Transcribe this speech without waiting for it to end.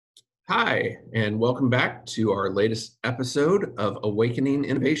Hi, and welcome back to our latest episode of Awakening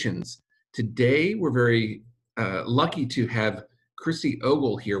Innovations. Today, we're very lucky to have Christy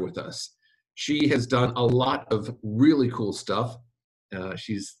Ogle here with us. She has done a lot of really cool stuff.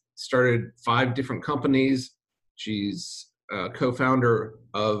 She's started 5 different companies. She's a co-founder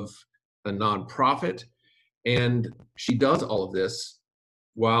of a nonprofit, and she does all of this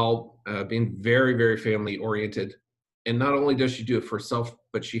while being very, very family oriented. And not only does she do it for herself,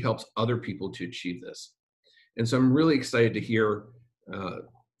 but she helps other people to achieve this. And so I'm really excited to hear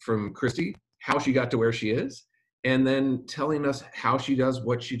from Christy how she got to where she is, and then telling us how she does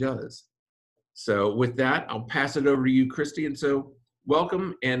what she does. So with that, I'll pass it over to you, Christy. And so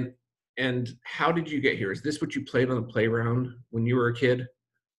welcome. And how did you get here? Is this what you played on the playground when you were a kid?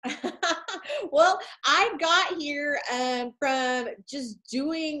 Well, I got here from just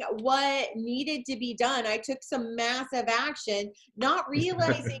doing what needed to be done. I took some massive action, not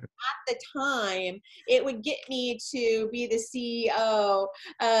realizing at the time it would get me to be the CEO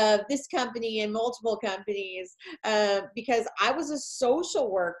of this company and multiple companies because I was a social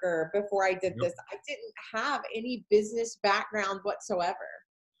worker before I did this. I didn't have any business background whatsoever.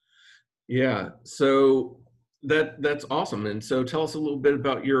 Yeah. So that's awesome. And so tell us a little bit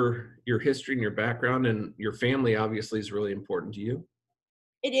about your history and your background, and your family obviously is really important to you.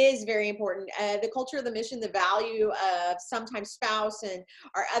 It is very important. The culture of the mission, the value of sometimes spouse and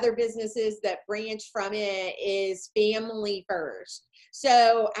our other businesses that branch from it is family first.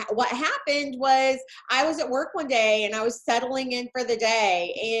 So what happened was I was at work one day and I was settling in for the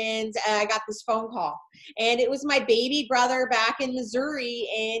day, and I got this phone call, and it was my baby brother back in Missouri.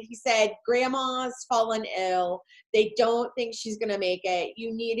 And he said, "Grandma's fallen ill. They don't think she's going to make it.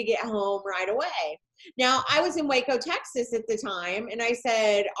 You need to get home right away." Now, I was in Waco, Texas at the time, and I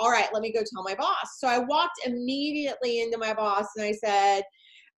said, "All right, let me go tell my boss." So I walked immediately into my boss and I said,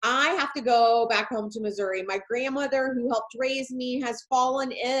 "I have to go back home to Missouri. My grandmother, who helped raise me, has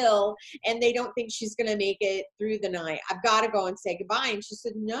fallen ill, and they don't think she's going to make it through the night. I've got to go and say goodbye." And she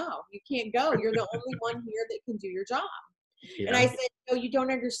said, "No, you can't go. You're the only one here that can do your job." And I Yeah. said, "No, you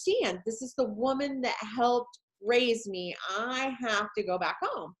don't understand. This is the woman that helped raise me. I have to go back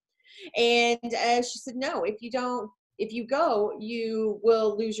home." And she said, "No, if you go, you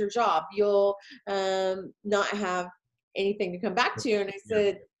will lose your job. You'll not have anything to come back to." And I Yeah.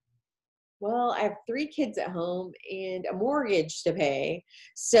 said, "Well, I have 3 kids at home and a mortgage to pay,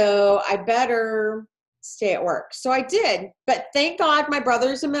 so I better stay at work." So I did. But thank God my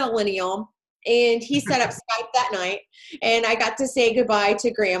brother's a millennial, and he set up Skype that night, and I got to say goodbye to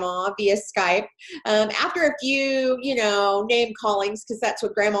Grandma via Skype. After a few, name callings, because that's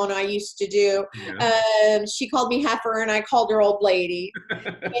what Grandma and I used to do. Yeah. She called me heifer, and I called her old lady.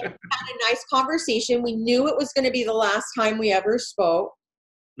 And we had a nice conversation. We knew it was going to be the last time we ever spoke.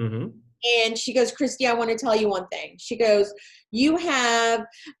 Hmm. And she goes, "Christy, I want to tell you one thing." She goes, "You have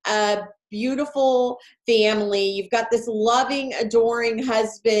a beautiful family. You've got this loving, adoring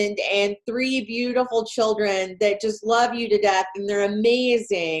husband and 3 beautiful children that just love you to death, and they're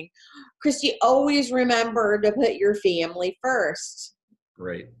amazing. Christy, always remember to put your family first."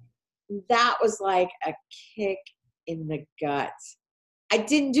 Right. That was like a kick in the gut. I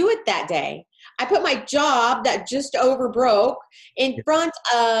didn't do it that day. I put my job that just over broke in front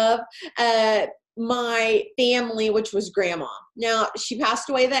of my family, which was Grandma. Now, she passed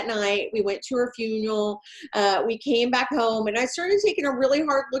away that night. We went to her funeral. We came back home, and I started taking a really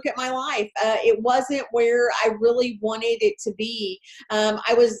hard look at my life. It wasn't where I really wanted it to be.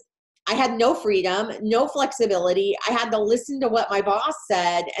 I had no freedom, no flexibility. I had to listen to what my boss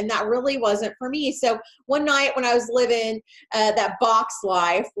said, and that really wasn't for me. So one night when I was living that box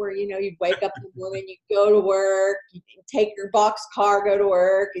life where, you'd wake up in the morning, you'd go to work, you take your box car, go to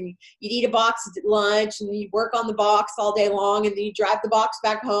work, and you'd eat a box lunch, and you'd work on the box all day long, and then you drive the box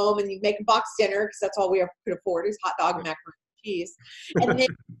back home, and you make a box dinner, because that's all we could afford is hot dog and macaroni and cheese. And then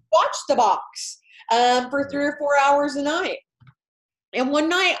watch the box for 3 or 4 hours a night. And one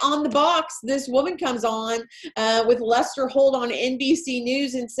night on the box, this woman comes on with Lester Holt on NBC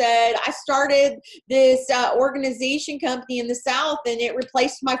News and said, "I started this organization company in the South, and it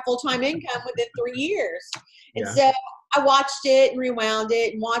replaced my full-time income within 3 years." And Yeah. so I watched it and rewound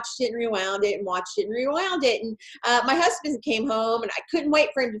it and watched it and rewound it and watched it and rewound it. And my husband came home, and I couldn't wait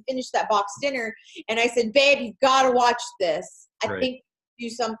for him to finish that box dinner. And I said, "Babe, you've got to watch this. I Right. think do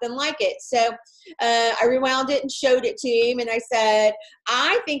something like it." So I rewound it and showed it to him, and I said,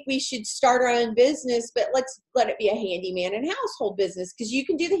 "I think we should start our own business, but let's let it be a handyman and household business, because you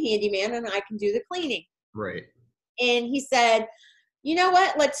can do the handyman and I can do the cleaning." Right. And he said, you know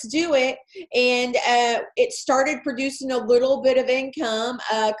what, let's do it. And it started producing a little bit of income,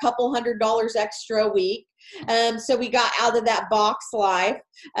 a couple $100 extra a week. So we got out of that box life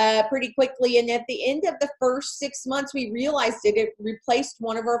pretty quickly. And at the end of the first 6 months, we realized it replaced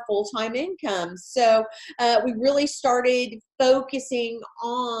one of our full-time incomes. So we really started focusing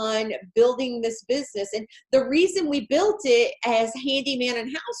on building this business. And the reason we built it as handyman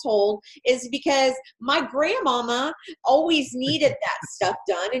and household is because my grandmama always needed that stuff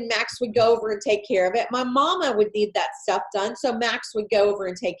done, and Max would go over and take care of it. My mama would need that stuff done, so Max would go over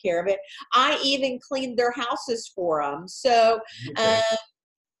and take care of it. I even cleaned their houses for them. So Okay.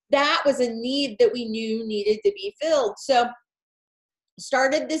 that was a need that we knew needed to be filled. So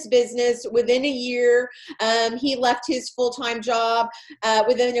started this business. Within a year, he left his full-time job.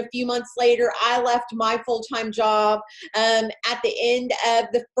 Within a few months later, I left my full-time job. At the end of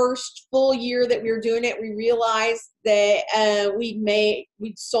the first full year that we were doing it, we realized that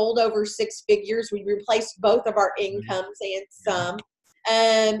we'd sold over 6 figures. We replaced both of our incomes and some.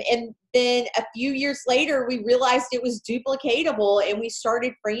 And then a few years later, we realized it was duplicatable, and we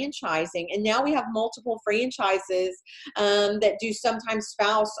started franchising. And now we have multiple franchises that do Sometimes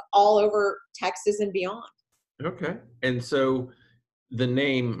Spouse all over Texas and beyond. Okay. And so the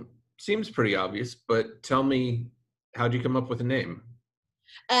name seems pretty obvious, but tell me, how'd you come up with a name?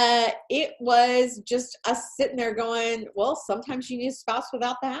 It was just us sitting there going, well, sometimes you need a spouse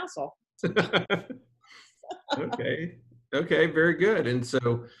without the hassle. Okay. Okay. Very good. And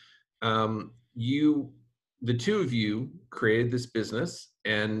so the two of you created this business,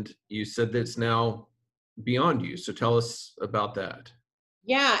 and you said that it's now beyond you. So tell us about that.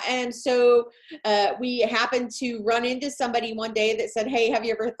 Yeah. And so we happened to run into somebody one day that said, hey, have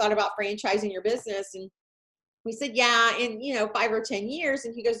you ever thought about franchising your business? And we said, yeah, in 5 or 10 years.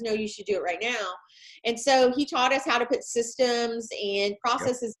 And he goes, no, you should do it right now. And so he taught us how to put systems and Yep.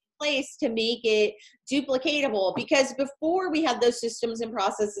 processes in place to make it duplicatable. Because before we had those systems and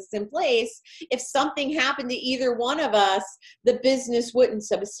processes in place, if something happened to either one of us, the business wouldn't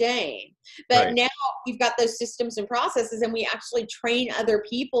sustain. But Right. now we've got those systems and processes, and we actually train other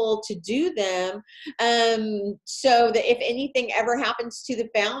people to do them, so that if anything ever happens to the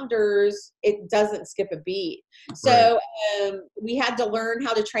founders, it doesn't skip a beat. Right. So we had to learn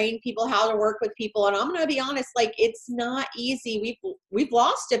how to train people, how to work with people. And I'm going to be honest, like, it's not easy. We've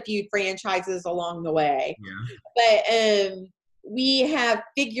lost a few franchises along the way, Yeah. but we have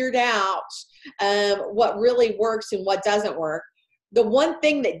figured out what really works and what doesn't work. The one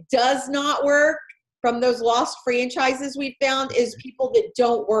thing that does not work from those lost franchises we found is people that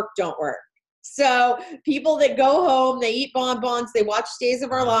don't work. So people that go home, they eat bonbons, they watch Days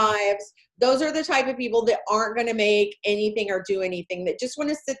of Our Lives. Those are the type of people that aren't going to make anything or do anything, that just want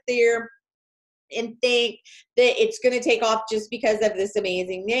to sit there and think that it's going to take off just because of this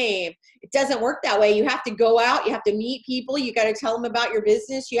amazing name. It doesn't work that way. You have to go out, you have to meet people, you got to tell them about your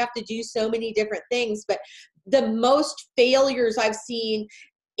business, you have to do so many different things. But the most failures I've seen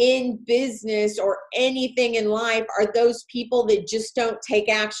in business or anything in life are those people that just don't take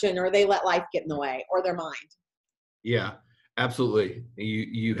action, or they let life get in the way, or their mind. Yeah, absolutely.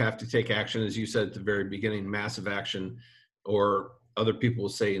 You have to take action, as you said at the very beginning, massive action, or other people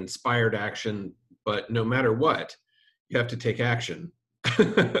say inspired action, but no matter what, you have to take action. You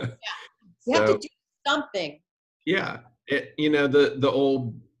have to So do something. yeah, the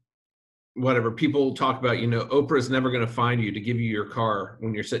old whatever people talk about, Oprah's never going to find you to give you your car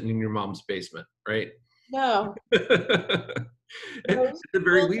when you're sitting in your mom's basement, right? No. At Those the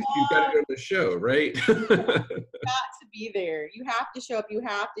very people least, you've got to go to the show, right? got to be there. You have to show up. You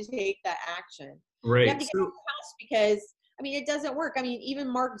have to take that action. You have Right. to get out of So, the house, because it doesn't work. Even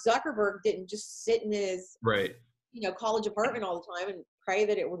Mark Zuckerberg didn't just sit in his right. college apartment all the time and pray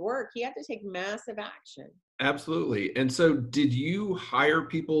that it would work. He had to take massive action. Absolutely. And so did you hire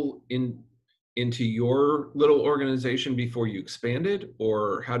people into your little organization before you expanded,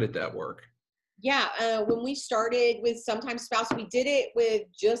 or how did that work? Yeah, when we started with Sometimes Spouse, we did it with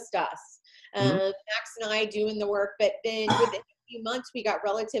just us, Mhm. Max and I doing the work. But then within a few months, we got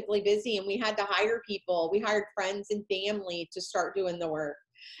relatively busy, and we had to hire people. We hired friends and family to start doing the work.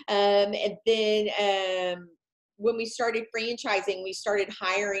 And then when we started franchising, we started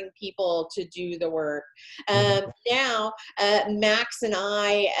hiring people to do the work. Now, Max and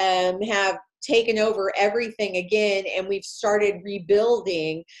I have taken over everything again, and we've started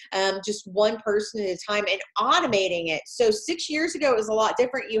rebuilding, just one person at a time, and automating it. So 6 years ago, it was a lot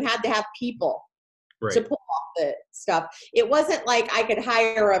different. You had to have people to Right. pull off the stuff. It wasn't like I could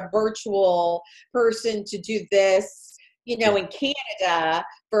hire a virtual person to do this, Yeah. in Canada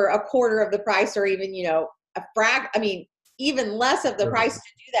for a quarter of the price, or even, a even less of the Right. price to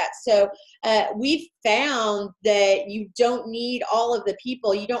do that. So we've found that you don't need all of the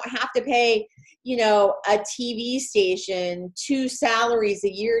people. You don't have to pay, a TV station 2 salaries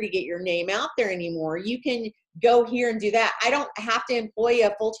a year to get your name out there anymore. You can go here and do that. I don't have to employ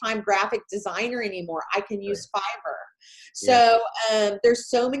a full-time graphic designer anymore. I can use Fiverr. Yeah. So there's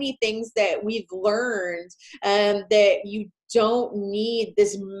so many things that we've learned that you don't need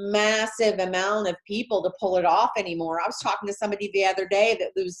this massive amount of people to pull it off anymore. I was talking to somebody the other day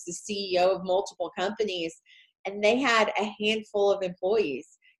that was the CEO of multiple companies, and they had a handful of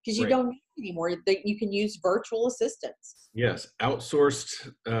employees because you Right. don't need anymore. You can use virtual assistants. Yes,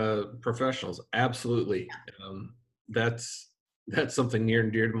 outsourced professionals, absolutely. That's something near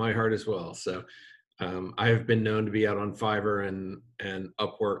and dear to my heart as well. So I have been known to be out on Fiverr and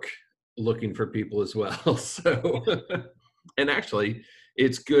Upwork looking for people as well. So and actually,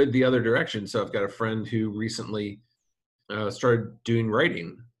 it's good the other direction. So I've got a friend who recently started doing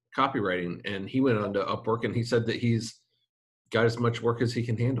copywriting, and he went on to Upwork, and he said that he's got as much work as he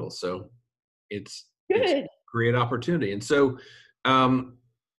can handle. So it's Good. great opportunity. And so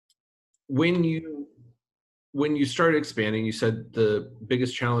when you started expanding, you said the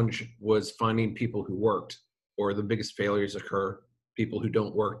biggest challenge was finding people who worked, or the biggest failures occur, people who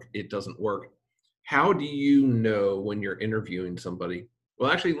don't work, it doesn't work. How do you know when you're interviewing somebody? Well,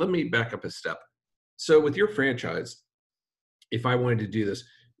 actually, let me back up a step. So with your franchise, if I wanted to do this,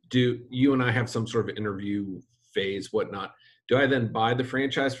 do you and I have some sort of interview phase, whatnot? Do I then buy the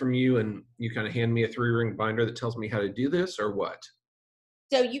franchise from you and you kind of hand me a 3-ring binder that tells me how to do this, or what?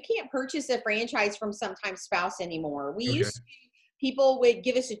 So you can't purchase a franchise from Sometime Spouse anymore. We Okay. used to, people would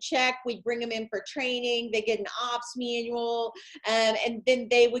give us a check, we'd bring them in for training, they get an ops manual, and then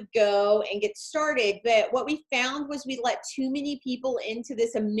they would go and get started. But what we found was we let too many people into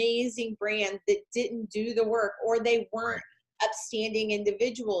this amazing brand that didn't do the work, or they weren't upstanding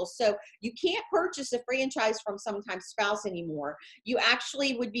individuals. So you can't purchase a franchise from Sometime Spouse anymore. You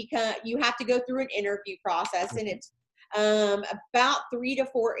actually you have to go through an interview process, and it's about 3 to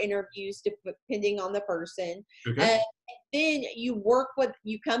 4 interviews depending on the person. Okay. Then you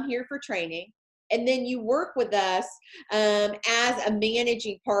come here for training, and then you work with us as a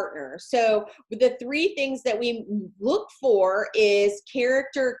managing partner. So the 3 things that we look for is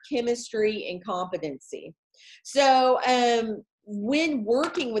character, chemistry, and competency. So when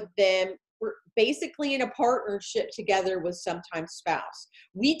working with them, we're basically in a partnership together with Sometime Spouse.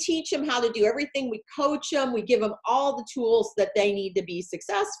 We teach them how to do everything. We coach them. We give them all the tools that they need to be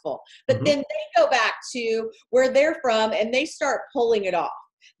successful. But then they go back to where they're from and they start pulling it off.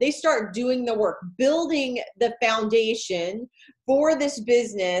 They start doing the work, building the foundation for this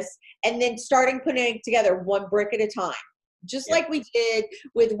business, and then starting putting it together one brick at a time, just like we did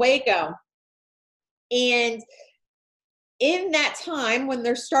with Waco. And in that time when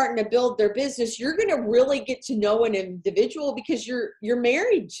they're starting to build their business, you're going to really get to know an individual because you're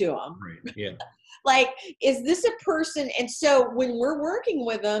married to them. Right. Yeah. Like, is this a person? And so when we're working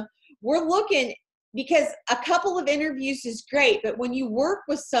with them, we're looking, because a couple of interviews is great, but when you work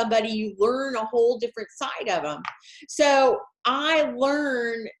with somebody, you learn a whole different side of them. So I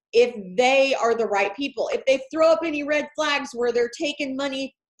learn if they are the right people. If they throw up any red flags where they're taking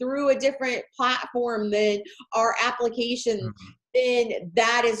money through a different platform than our application, then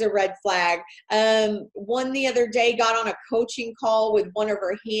that is a red flag. One the other day got on a coaching call with one of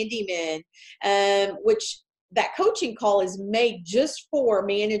our handymen, which that coaching call is made just for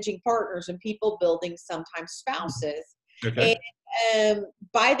managing partners and people building Sometime Spouses. Okay. And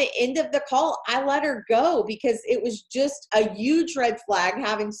by the end of the call, I let her go because it was just a huge red flag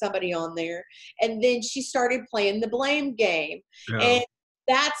having somebody on there. And then she started playing the blame game. Oh. And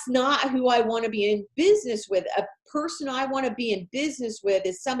that's not who I want to be in business with. A person I want to be in business with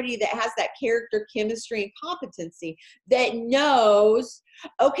is somebody that has that character, chemistry, and competency, that knows,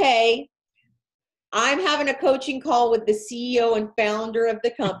 okay, I'm having a coaching call with the CEO and founder of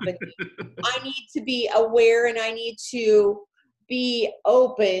the company. I need to be aware and I need to be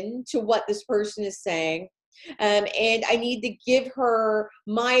open to what this person is saying. And I need to give her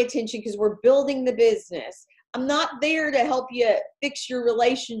my attention because we're building the business. I'm not there to help you fix your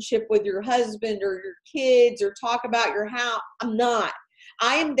relationship with your husband or your kids or talk about your house. I'm not.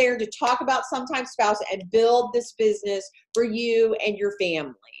 I am there to talk about Sometime Spouse and build this business for you and your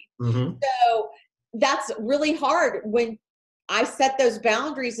family. So that's really hard when I set those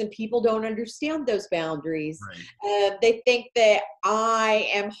boundaries and people don't understand those boundaries. Right. They think that I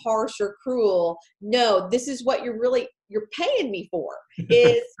am harsh or cruel. No, this is what you're paying me for,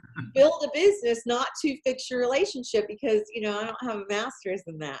 is build a business, not to fix your relationship, because, I don't have a master's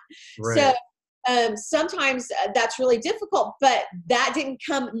in that. Right. So sometimes that's really difficult, but that didn't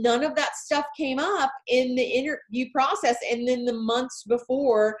come, none of that stuff came up in the interview process. And then the months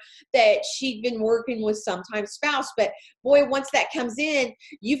before that, she'd been working with Sometime Spouse. But boy, once that comes in,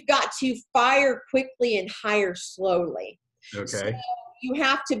 you've got to fire quickly and hire slowly. So Okay. you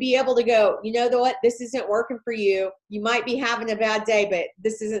have to be able to go, you know what, this isn't working for you. You might be having a bad day, but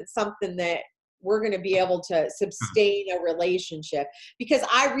this isn't something that we're going to be able to sustain a relationship. Because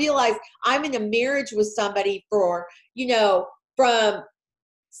I realize I'm in a marriage with somebody for, from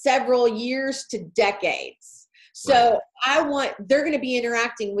several years to decades. So Right. they're going to be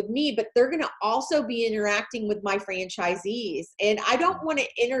interacting with me, but they're going to also be interacting with my franchisees. And I don't want to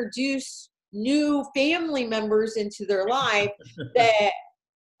introduce new family members into their life that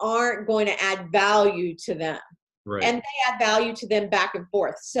aren't going to add value to them. And Right. they add value to them back and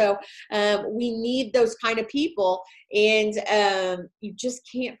forth. So we need those kind of people. And you just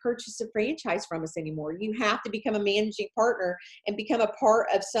can't purchase a franchise from us anymore. You have to become a managing partner and become a part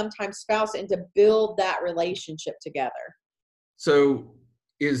of Sometime Spouse, and to build that relationship together. So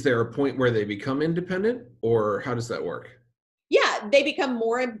is there a point where they become independent, or how does that work? Yeah, they become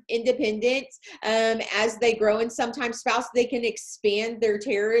more independent as they grow. And Sometimes Spouse, they can expand their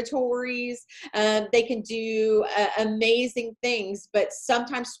territories. They can do amazing things. But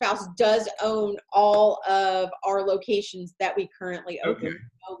Sometimes Spouse does own all of our locations that we currently open. Okay. We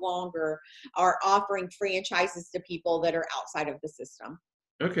no longer are offering franchises to people that are outside of the system.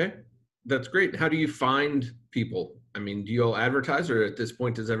 Okay. That's great. How do you find people? I mean, do you all advertise, or at this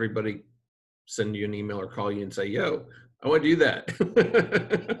point, does everybody send you an email or call you and say, yo, I want to do that?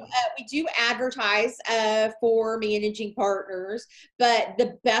 We do advertise for managing partners, but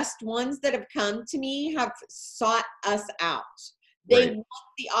the best ones that have come to me have sought us out. They Right. want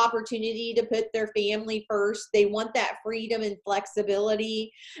the opportunity to put their family first. They want that freedom and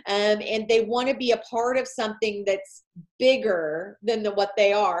flexibility, and they want to be a part of something that's bigger than what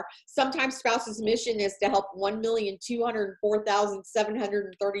they are. Sometimes Spouse's mission is to help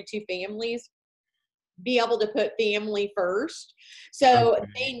 1,204,732 families be able to put family first. So Okay.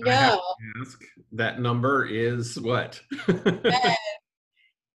 they I have know to ask, that number is what?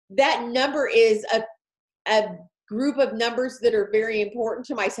 that number is a group of numbers that are very important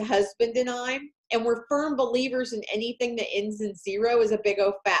to my husband and I. And we're firm believers in anything that ends in zero is a big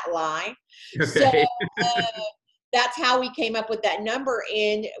old fat lie. So Okay. that's how we came up with that number.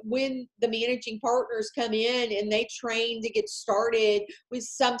 And when the managing partners come in and they train to get started with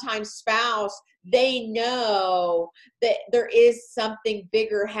Sometime Spouse, they know that there is something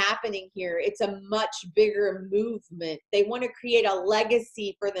bigger happening here. It's a much bigger movement. They want to create a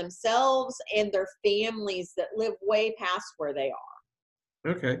legacy for themselves and their families that live way past where they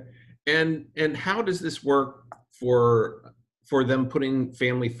are. Okay. And how does this work for them putting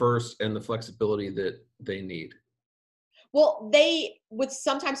family first and the flexibility that they need? Well, with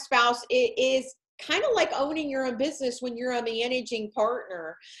Sometime Spouse, it is kind of like owning your own business when you're a managing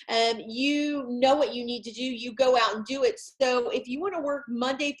partner. You know what you need to do. You go out and do it. So if you want to work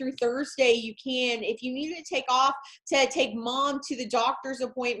Monday through Thursday, you can. If you need to take off to take mom to the doctor's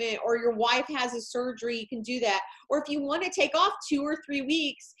appointment, or your wife has a surgery, you can do that. Or if you want to take off 2 or 3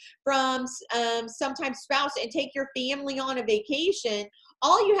 weeks from Sometime Spouse and take your family on a vacation,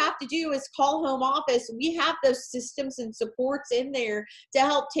 all you have to do is call home office. We have those systems and supports in there to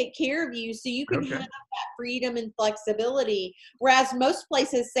help take care of you, so you can have Okay. that freedom and flexibility. Whereas most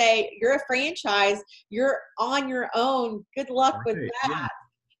places say, you're a franchise, you're on your own. Good luck with Right. Yeah.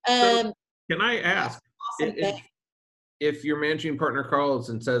 that. So Um, can I that's ask, an awesome thing. if your managing partner calls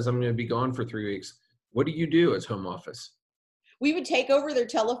and says, I'm going to be gone for 3 weeks, what do you do as home office? We would take over their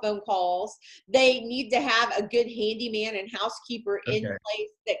telephone calls. They need to have a good handyman and housekeeper in Okay. place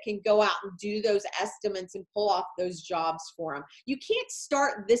that can go out and do those estimates and pull off those jobs for them. You can't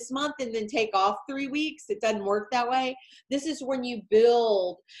start this month and then take off 3 weeks. It doesn't work that way. This is when you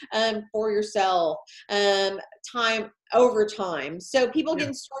build for yourself time over time. So people Yeah.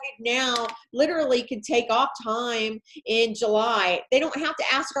 getting started now literally can take off time in July. They don't have to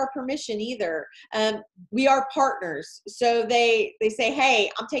ask our permission either. We are partners. So they say,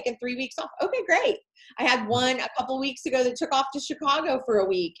 hey, I'm taking 3 weeks off. Okay, great. I had one a couple of weeks ago that took off to Chicago for a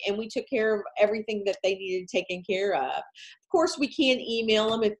week, and we took care of everything that they needed taken care of. Of course, we can email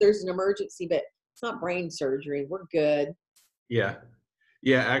them if there's an emergency, but it's not brain surgery. We're good. Yeah.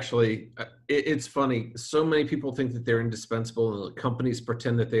 Yeah, actually, it's funny. So many people think that they're indispensable, and companies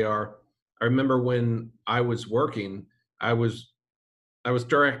pretend that they are. I remember when I was working, I was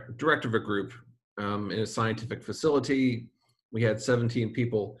director of a group in a scientific facility. We had 17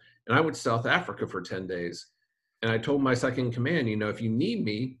 people, and I went to South Africa for 10 days. And I told my second in command, if you need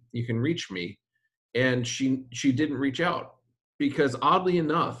me, you can reach me. and she didn't reach out because oddly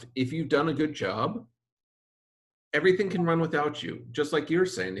enough, if you've done a good job, everything can run without you. Just like you're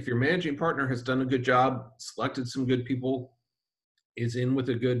saying, if your managing partner has done a good job, selected some good people, is in with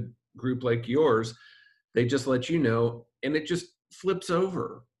a good group like yours, they just let you know, and it just flips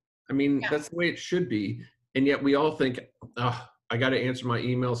over. I mean, Yeah. that's the way it should be. And yet we all think, oh, I got to answer my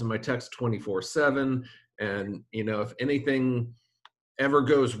emails and my texts 24/7. And, if anything ever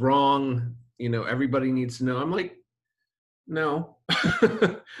goes wrong, everybody needs to know. I'm like, no,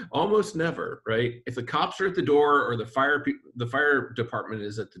 almost never, right? If the cops are at the door or the fire department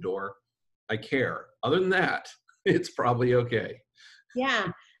is at the door, I care. Other than that, it's probably okay.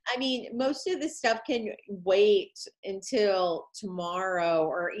 Yeah. I mean, most of the stuff can wait until tomorrow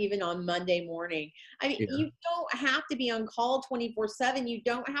or even on Monday morning. I mean, Yeah. you don't have to be on call 24/7. You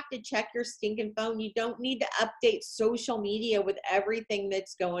don't have to check your stinking phone. You don't need to update social media with everything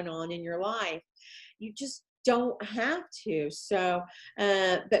that's going on in your life. You just don't have to. So,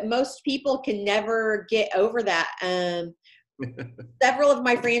 but most people can never get over that. Several of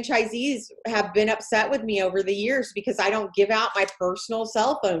my franchisees have been upset with me over the years because I don't give out my personal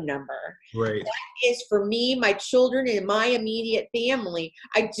cell phone number. Right. That is for me, my children, and my immediate family.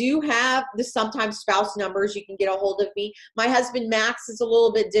 I do have the sometimes spouse numbers. You can get a hold of me. My husband, Max, is a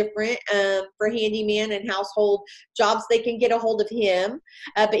little bit different for handyman and household jobs. They can get a hold of him,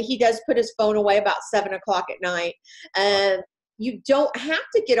 but he does put his phone away about 7 o'clock at night. You don't have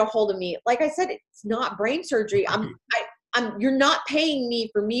to get a hold of me. Like I said, it's not brain surgery. You're not paying me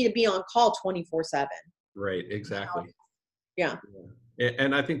for me to be on call 24/7. Right, exactly. Yeah.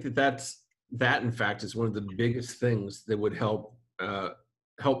 And I think that in fact is one of the biggest things that would help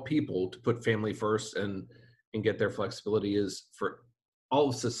people to put family first and get their flexibility, is for all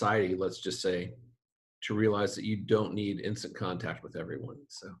of society, let's just say, to realize that you don't need instant contact with everyone.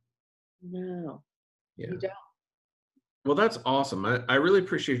 So No, yeah. you don't. Well, that's awesome. I really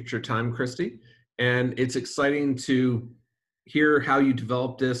appreciate your time, Christy. And it's exciting to hear how you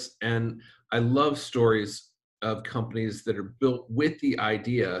developed this. And I love stories of companies that are built with the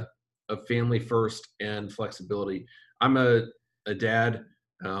idea of family first and flexibility. I'm a dad.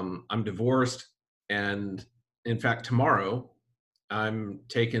 I'm divorced. And in fact, tomorrow, I'm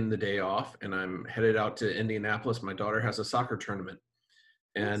taking the day off and I'm headed out to Indianapolis. My daughter has a soccer tournament.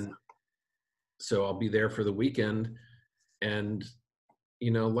 And so I'll be there for the weekend. And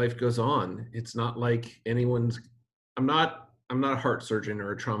life goes on. It's not like I'm not a heart surgeon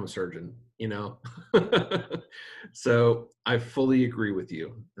or a trauma surgeon, So I fully agree with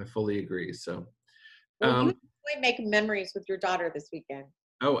you. I fully agree. So Well, you enjoy making memories with your daughter this weekend.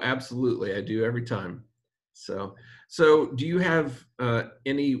 oh, absolutely. I do every time. So do you have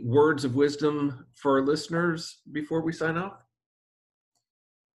any words of wisdom for our listeners before we sign off?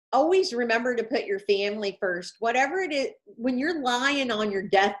 Always remember to put your family first. Whatever it is, when you're lying on your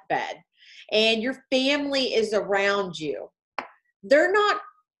deathbed and your family is around you, they're not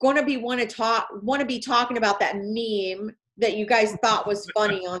going to want to be talking about that meme that you guys thought was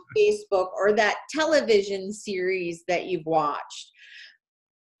funny on Facebook or that television series that you've watched.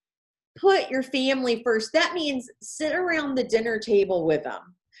 Put your family first. That means sit around the dinner table with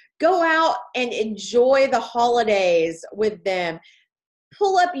them. Go out and enjoy the holidays with them.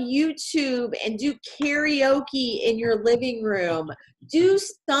 Pull up YouTube and do karaoke in your living room. Do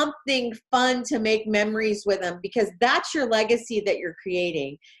something fun to make memories with them, because that's your legacy that you're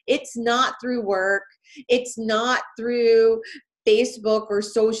creating. It's not through work. It's not through Facebook or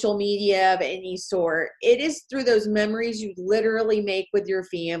social media of any sort. It is through those memories you literally make with your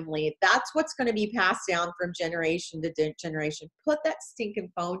family. That's what's going to be passed down from generation to generation. Put that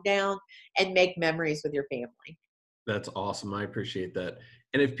stinking phone down and make memories with your family. That's awesome. I appreciate that.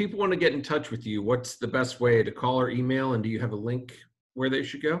 And if people want to get in touch with you, what's the best way to call or email? And do you have a link where they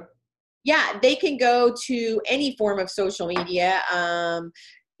should go? Yeah, they can go to any form of social media,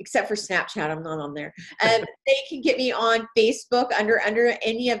 except for Snapchat. I'm not on there. They can get me on Facebook under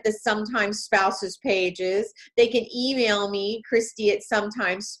any of the Sometimes Spouses pages. They can email me,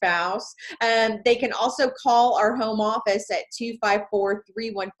 Christy@SometimeSpouse. They can also call our home office at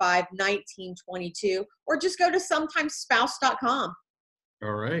 254-315-1922, or just go to sometimespouse.com.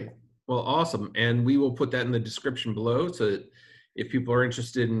 All right. Well, awesome. And we will put that in the description below, so that if people are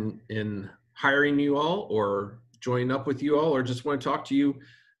interested in hiring you all or joining up with you all, or just want to talk to you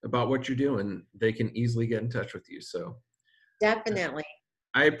about what you're doing, they can easily get in touch with you. So definitely.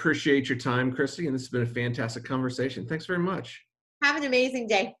 I appreciate your time, Christy, and this has been a fantastic conversation. Thanks very much. Have an amazing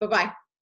day. Bye-bye.